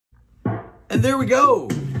And there we go.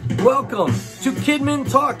 Welcome to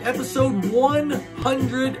Kidmin Talk, episode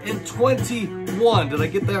 121. Did I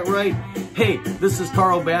get that right? Hey, this is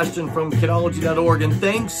Karl Bastian from Kidology.org, and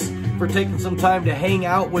thanks for taking some time to hang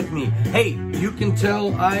out with me. Hey, you can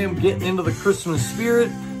tell I am getting into the Christmas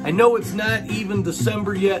spirit. I know it's not even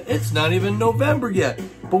December yet. It's not even November yet.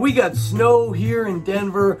 But we got snow here in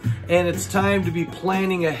Denver, and it's time to be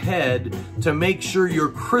planning ahead to make sure your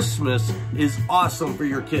Christmas is awesome for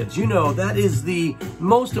your kids. You know, that is the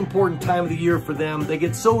most important time of the year for them. They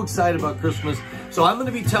get so excited about Christmas. So I'm going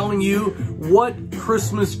to be telling you what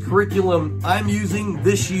Christmas curriculum I'm using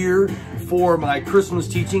this year for my Christmas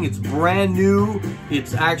teaching. It's brand new.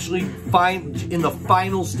 It's actually in the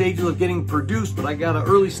final stages of getting produced, but I got an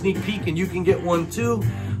early sneak peek and you can get one too.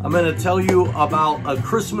 I'm going to tell you about a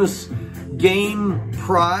Christmas game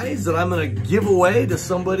prize that I'm going to give away to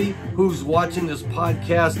somebody who's watching this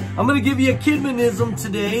podcast. I'm going to give you a Kidminism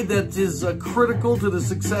today that is critical to the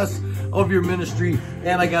success of your ministry,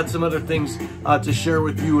 and I got some other things to share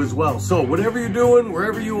with you as well. So whatever you're doing,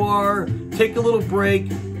 wherever you are, take a little break,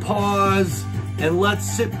 pause, and let's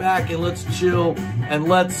sit back and let's chill and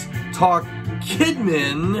let's talk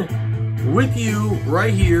Kidmin with you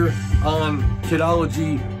right here on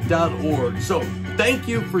Kidology.org. So thank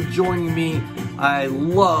you for joining me. I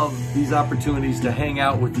love these opportunities to hang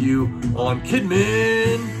out with you on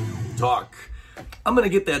Kidmin Talk. I'm going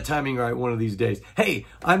to get that timing right one of these days. Hey,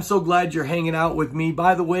 I'm so glad you're hanging out with me.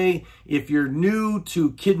 By the way, if you're new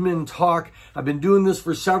to Kidmin Talk, I've been doing this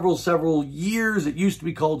for several years. It used to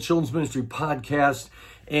be called Children's Ministry Podcast.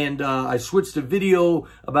 And I switched to video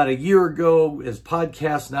about a year ago as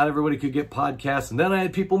podcasts. Not everybody could get podcasts. And then I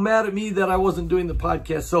had people mad at me that I wasn't doing the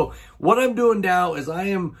podcast. So what I'm doing now is I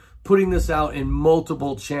am putting this out in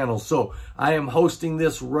multiple channels. So I am hosting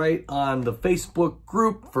this right on the Facebook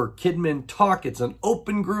group for Kidmin Talk. It's an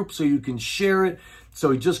open group, so you can share it.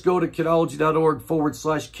 So you just go to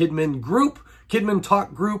kidology.org/Kidmin group, Kidmin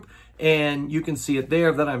Talk group, and you can see it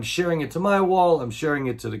there. That I'm sharing it to my wall. I'm sharing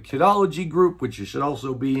it to the Kidology group, which you should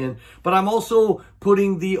also be in. But I'm also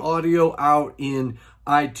putting the audio out in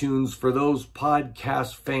iTunes for those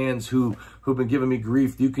podcast fans who've been giving me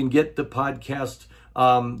grief. You can get the podcast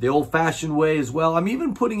the old-fashioned way as well. I'm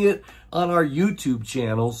even putting it on our YouTube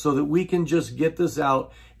channel so that we can just get this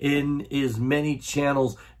out in as many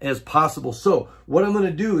channels as possible. So what I'm going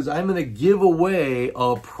to do is I'm going to give away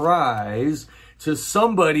a prize to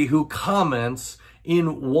somebody who comments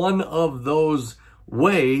in one of those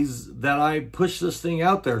ways that I push this thing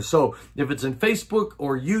out there. So if it's in Facebook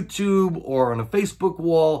or YouTube or on a Facebook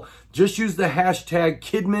wall, just use the hashtag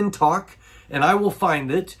KidminTalk and I will find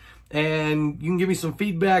it. And you can give me some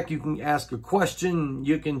feedback. You can ask a question.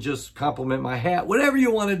 You can just compliment my hat. Whatever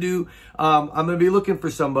you want to do. I'm going to be looking for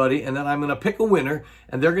somebody, and then I'm going to pick a winner,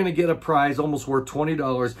 and they're going to get a prize almost worth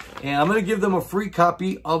 $20. And I'm going to give them a free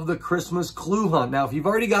copy of the Christmas Clue Hunt. Now, if you've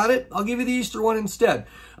already got it, I'll give you the Easter one instead.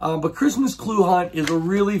 But Christmas Clue Hunt is a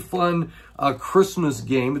really fun Christmas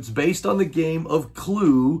game. It's based on the game of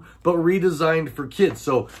Clue, but redesigned for kids.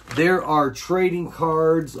 So there are trading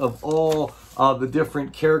cards of all the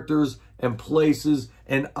different characters and places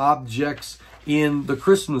and objects in the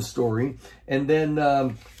Christmas story, and then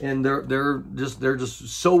and they're just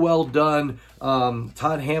so well done.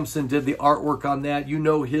 Todd Hampson did the artwork on that. You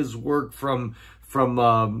know his work from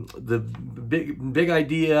the big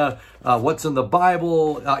idea, what's in the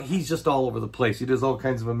Bible. He's just all over the place. He does all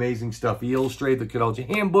kinds of amazing stuff. He illustrated the Kidology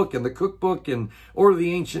handbook and the cookbook and Order of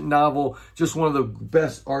the Ancient novel. Just one of the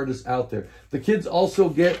best artists out there. The kids also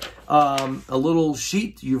get a little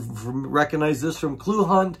sheet. You've recognized this from Clue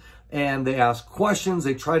Hunt. And they ask questions.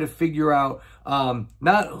 They try to figure out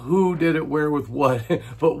not who did it where with what,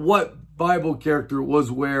 but what Bible character was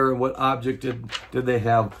where and what object did they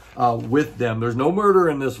have with them. There's no murder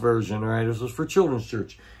in this version, all right? This was for children's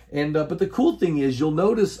church. And but the cool thing is you'll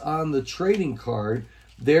notice on the trading card,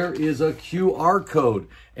 there is a QR code.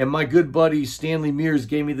 And my good buddy Stanley Mears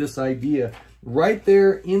gave me this idea. Right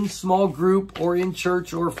there in small group or in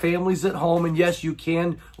church or families at home. And yes, you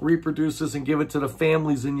can reproduce this and give it to the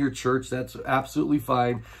families in your church. That's absolutely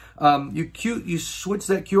fine. You switch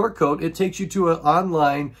that QR code. It takes you to an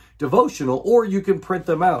online devotional, or you can print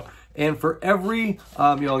them out. And for every,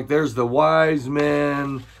 like there's the wise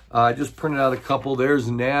men. I just printed out a couple. There's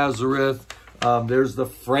Nazareth. There's the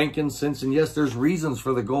frankincense, and yes, there's reasons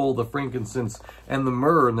for the gold, the frankincense, and the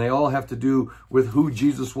myrrh, and they all have to do with who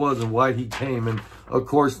Jesus was and why he came, and of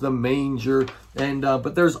course the manger, and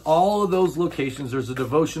but there's all of those locations. There's a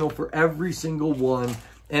devotional for every single one,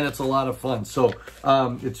 and it's a lot of fun. So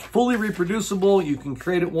it's fully reproducible. You can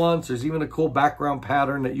create it once. There's even a cool background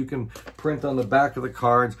pattern that you can print on the back of the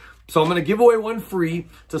cards. So I'm going to give away one free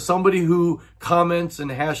to somebody who comments and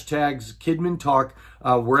hashtags Kidmin Talk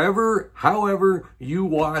wherever, however you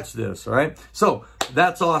watch this, all right? So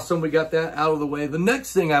that's awesome. We got that out of the way. The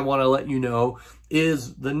next thing I want to let you know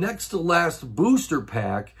is the next to last booster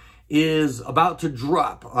pack is about to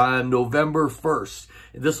drop on November 1st.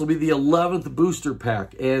 This will be the 11th booster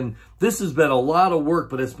pack. And this has been a lot of work,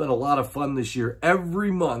 but it's been a lot of fun this year.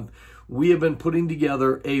 Every month, we have been putting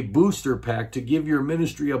together a booster pack to give your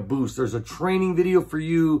ministry a boost. There's a training video for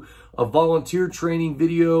you, a volunteer training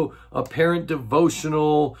video, a parent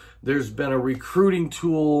devotional. There's been a recruiting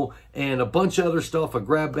tool and a bunch of other stuff, a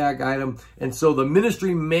grab bag item. And so the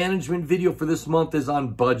ministry management video for this month is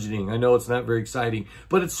on budgeting. I know it's not very exciting,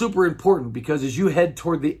 but it's super important because as you head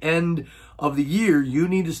toward the end of the year, you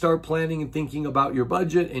need to start planning and thinking about your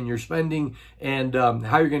budget and your spending and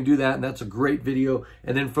how you're going to do that. And that's a great video.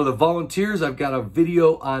 And then for the volunteers, I've got a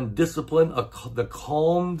video on discipline, the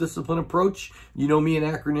CALM discipline approach. You know me in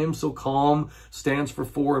acronyms, so CALM stands for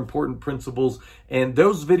 4 important principles. And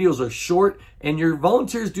those videos are short, and your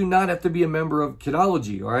volunteers do not have to be a member of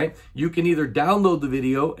Kidology, all right? You can either download the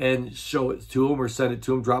video and show it to them or send it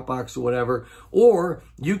to them, Dropbox or whatever, or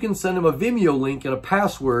you can send them a Vimeo link and a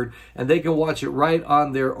password, and they can watch it right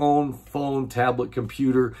on their own phone, tablet,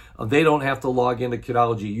 computer. They don't have to log into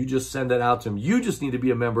Kidology. You just send it out to them. You just need to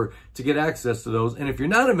be a member to get access to those. And if you're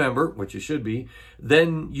not a member, which you should be,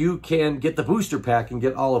 then you can get the booster pack and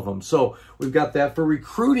get all of them. So we've got that. For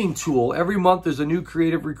recruiting tool, every month there's a new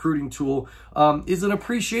creative recruiting tool, is an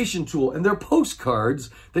appreciation tool, and they're postcards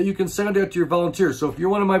that you can send out to your volunteers. So if you're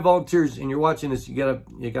one of my volunteers and you're watching this, you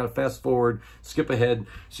gotta fast forward, skip ahead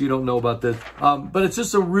so you don't know about this. But it's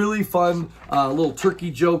just a really fun little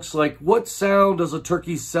turkey jokes like, what sound does a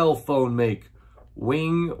turkey's cell phone make?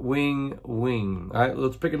 Wing, wing, wing. All right,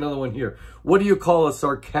 let's pick another one here. What do you call a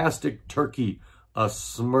sarcastic turkey? A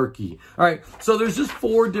smirky. All right, so there's just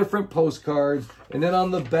 4 different postcards, and then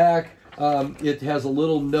on the back, it has a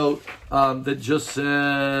little note that just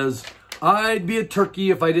says, I'd be a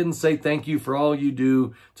turkey if I didn't say thank you for all you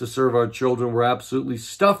do to serve our children. We're absolutely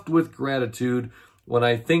stuffed with gratitude. When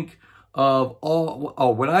I think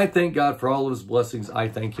when I thank God for all of his blessings, I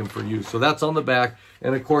thank him for you. So that's on the back.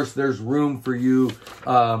 And of course, there's room for you.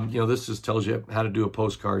 This just tells you how to do a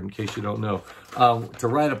postcard in case you don't know. To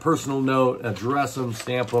write a personal note, address them,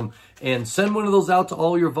 stamp them, and send one of those out to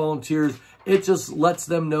all your volunteers. It just lets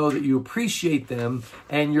them know that you appreciate them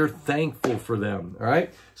and you're thankful for them, all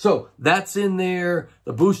right? So that's in there.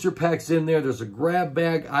 The booster pack's in there. There's a grab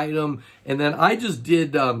bag item. And then I just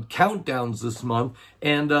did countdowns this month.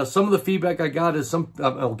 And some of the feedback I got is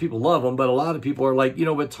people love them, but a lot of people are like,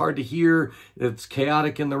 it's hard to hear. It's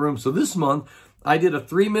chaotic in the room. So this month, I did a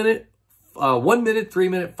 3-minute, 1 minute, 3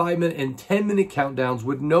 minute, 5 minute, and 10-minute countdowns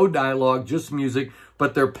with no dialogue, just music,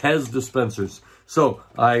 but they're Pez dispensers. So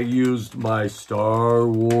I used my Star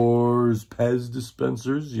Wars Pez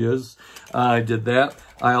dispensers. Yes, I did that.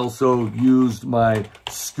 I also used my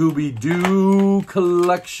Scooby-Doo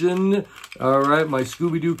collection. All right, my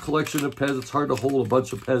Scooby-Doo collection of Pez. It's hard to hold a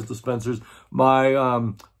bunch of Pez dispensers. My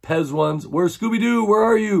Pez ones. Where's Scooby-Doo? Where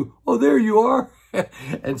are you? Oh, there you are.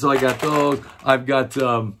 And so I got those. I've got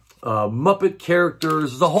Muppet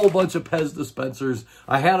characters. There's a whole bunch of Pez dispensers.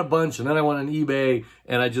 I had a bunch, and then I went on eBay,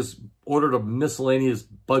 and I just ordered a miscellaneous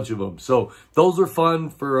bunch of them. So those are fun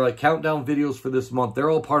for countdown videos for this month. They're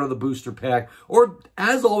all part of the booster pack. Or,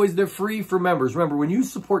 as always, they're free for members. Remember, when you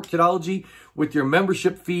support Kidology with your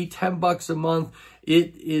membership fee, $10 a month,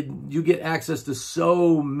 you get access to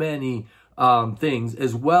so many things,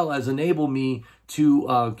 as well as enable me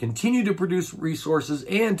to continue to produce resources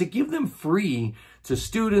and to give them free to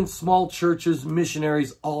students, small churches,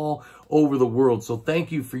 missionaries all over the world. So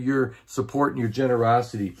thank you for your support and your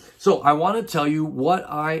generosity. So I want to tell you what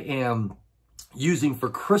I am using for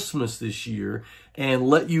Christmas this year and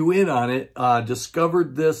let you in on it.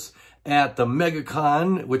 Discovered this at the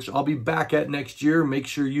MegaCon, which I'll be back at next year. Make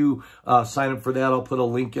sure you sign up for that. I'll put a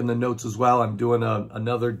link in the notes as well. I'm doing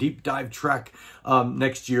another deep dive trek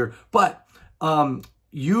next year. But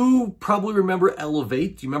you probably remember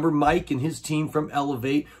Elevate. Do you remember Mike and his team from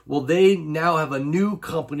Elevate? Well, they now have a new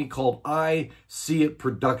company called I See It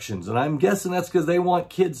Productions. And I'm guessing that's because they want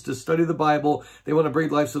kids to study the Bible. They want to bring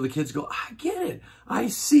life so the kids go, I get it. I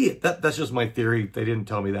see it. That's just my theory. They didn't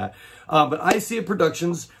tell me that. But I See It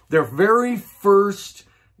Productions, their very first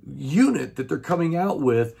unit that they're coming out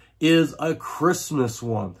with is a Christmas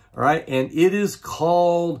one. All right. And it is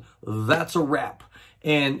called That's a Wrap.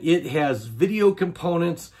 And it has video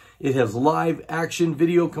components. It has live action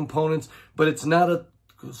video components, but it's not a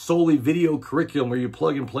solely video curriculum where you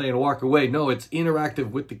plug and play and walk away. No, it's interactive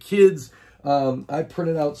with the kids. I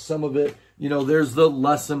printed out some of it. You know, there's the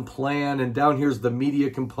lesson plan, and down here's the media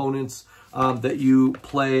components that you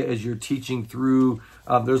play as you're teaching through.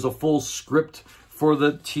 There's a full script for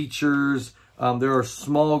the teachers. There are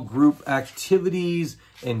small group activities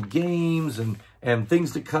and games and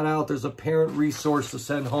things to cut out. There's a parent resource to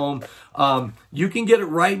send home. You can get it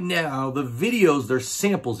right now. The videos, they're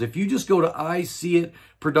samples. If you just go to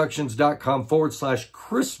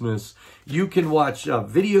iseeitproductions.com/Christmas, you can watch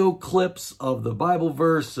video clips of the Bible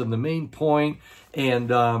verse and the main point.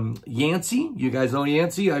 And Yancey, you guys know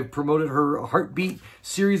Yancey. I promoted her Heartbeat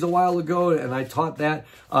series a while ago, and I taught that.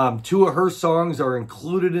 2 of her songs are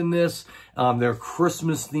included in this. Their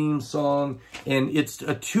Christmas theme song. And it's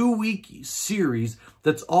a 2-week series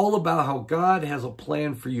that's all about how God has a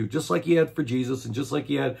plan for you. Just like he had for Jesus and just like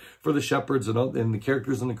he had for the shepherds and the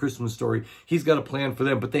characters in the Christmas story. He's got a plan for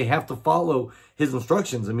them, but they have to follow his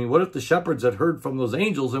instructions. I mean, what if the shepherds had heard from those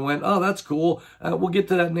angels and went, oh, that's cool. We'll get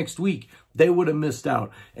to that next week. They would have missed out.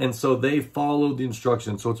 And so they followed the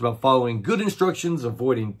instructions. So it's about following good instructions,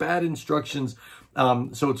 avoiding bad instructions.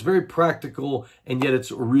 So it's very practical, and yet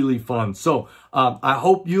it's really fun. So I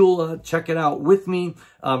hope you'll check it out with me.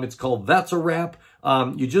 It's called That's a Wrap.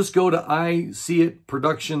 You just go to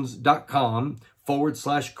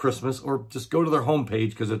iseeitproductions.com/Christmas, or just go to their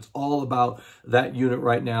homepage because it's all about that unit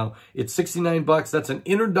right now. It's $69. That's an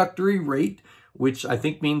introductory rate, which I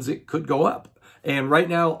think means it could go up. And right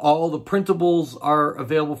now, all the printables are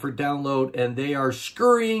available for download, and they are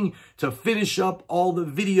scurrying to finish up all the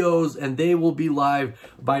videos, and they will be live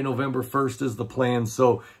by November 1st is the plan.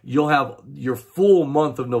 So you'll have your full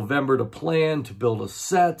month of November to plan, to build a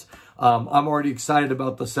set. I'm already excited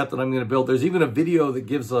about the set that I'm going to build. There's even a video that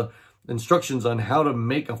gives instructions on how to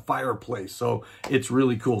make a fireplace. So it's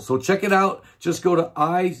really cool. So check it out. Just go to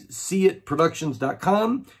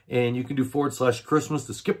iseeitproductions.com, and you can do /Christmas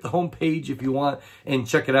to skip the homepage if you want and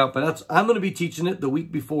check it out. But I'm going to be teaching it the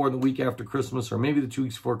week before and the week after Christmas, or maybe the 2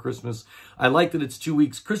 weeks before Christmas. I like that it's 2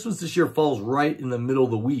 weeks. Christmas this year falls right in the middle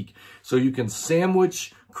of the week. So you can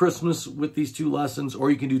sandwich Christmas with these 2 lessons, or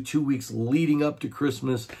you can do 2 weeks leading up to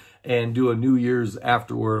Christmas and do a New Year's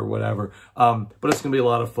afterward or whatever. But it's going to be a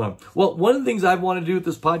lot of fun. Well, one of the things I want to do with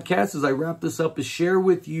this podcast as I wrap this up is share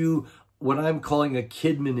with you what I'm calling a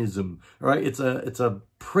Kidminism. Right? It's a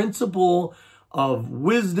principle of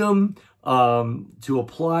wisdom to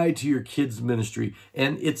apply to your kids' ministry.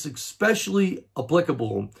 And it's especially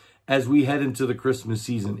applicable as we head into the Christmas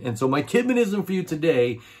season. And so my Kidminism for you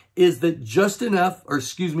today is that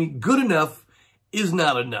good enough is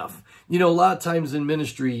not enough. You know, a lot of times in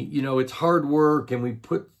ministry, you know, it's hard work and we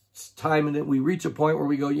put time in it. We reach a point where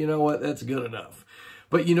we go, you know what, that's good enough.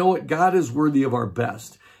 But you know what? God is worthy of our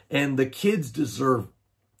best, and the kids deserve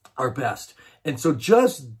our best. And so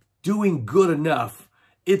just doing good enough,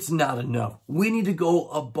 it's not enough. We need to go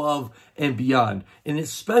above and beyond. And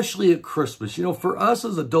especially at Christmas. You know, for us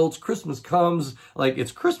as adults, Christmas comes like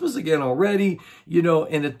it's Christmas again already, you know,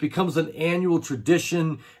 and it becomes an annual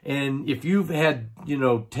tradition. And if you've had, you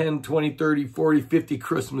know, 10, 20, 30, 40, 50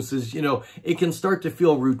 Christmases, you know, it can start to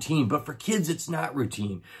feel routine. But for kids, it's not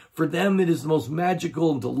routine. For them, it is the most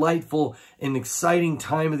magical and delightful and exciting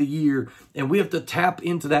time of the year. And we have to tap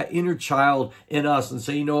into that inner child in us and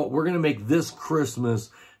say, you know what, we're going to make this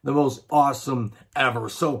Christmas the most awesome ever.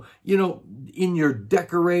 So, you know, in your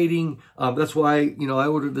decorating, that's why, you know, I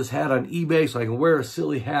ordered this hat on eBay so I can wear a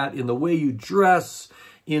silly hat. In the way you dress,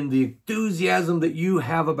 in the enthusiasm that you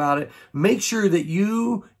have about it, make sure that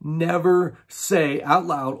you never say out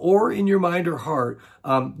loud or in your mind or heart,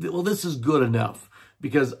 well, this is good enough.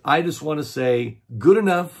 Because I just want to say good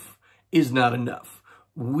enough is not enough.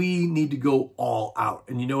 We need to go all out.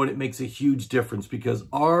 And you know what? It makes a huge difference because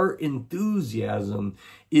our enthusiasm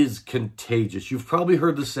is contagious. You've probably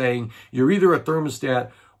heard the saying, you're either a thermostat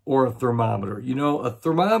or a thermometer. You know, a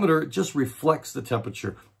thermometer just reflects the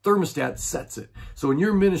temperature. Thermostat sets it. So in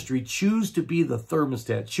your ministry, choose to be the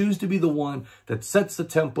thermostat. Choose to be the one that sets the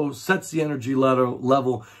tempo, sets the energy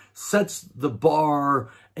level, sets the bar,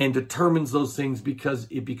 and determines those things because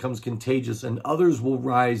it becomes contagious, and others will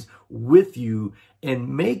rise with you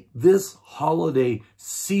and make this holiday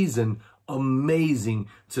season amazing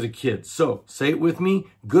to the kids. So say it with me.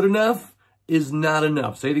 Good enough is not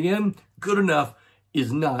enough. Say it again. Good enough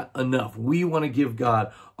is not enough. We want to give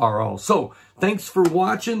God our all. So thanks for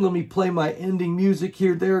watching. Let me play my ending music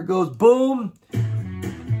here. There it goes. Boom.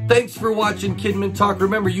 Thanks for watching Kidmin Talk.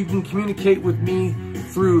 Remember, you can communicate with me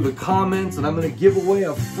through the comments, and I'm going to give away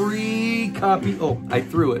a free copy. Oh, I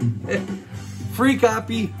threw it. free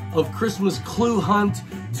copy of Christmas Clue Hunt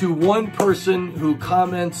to one person who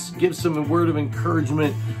comments, gives some word of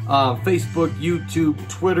encouragement, Facebook, YouTube,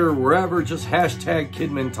 Twitter, wherever, just hashtag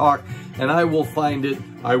Kidmin Talk, and I will find it.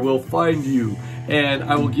 I will find you, and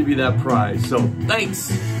I will give you that prize. So thanks.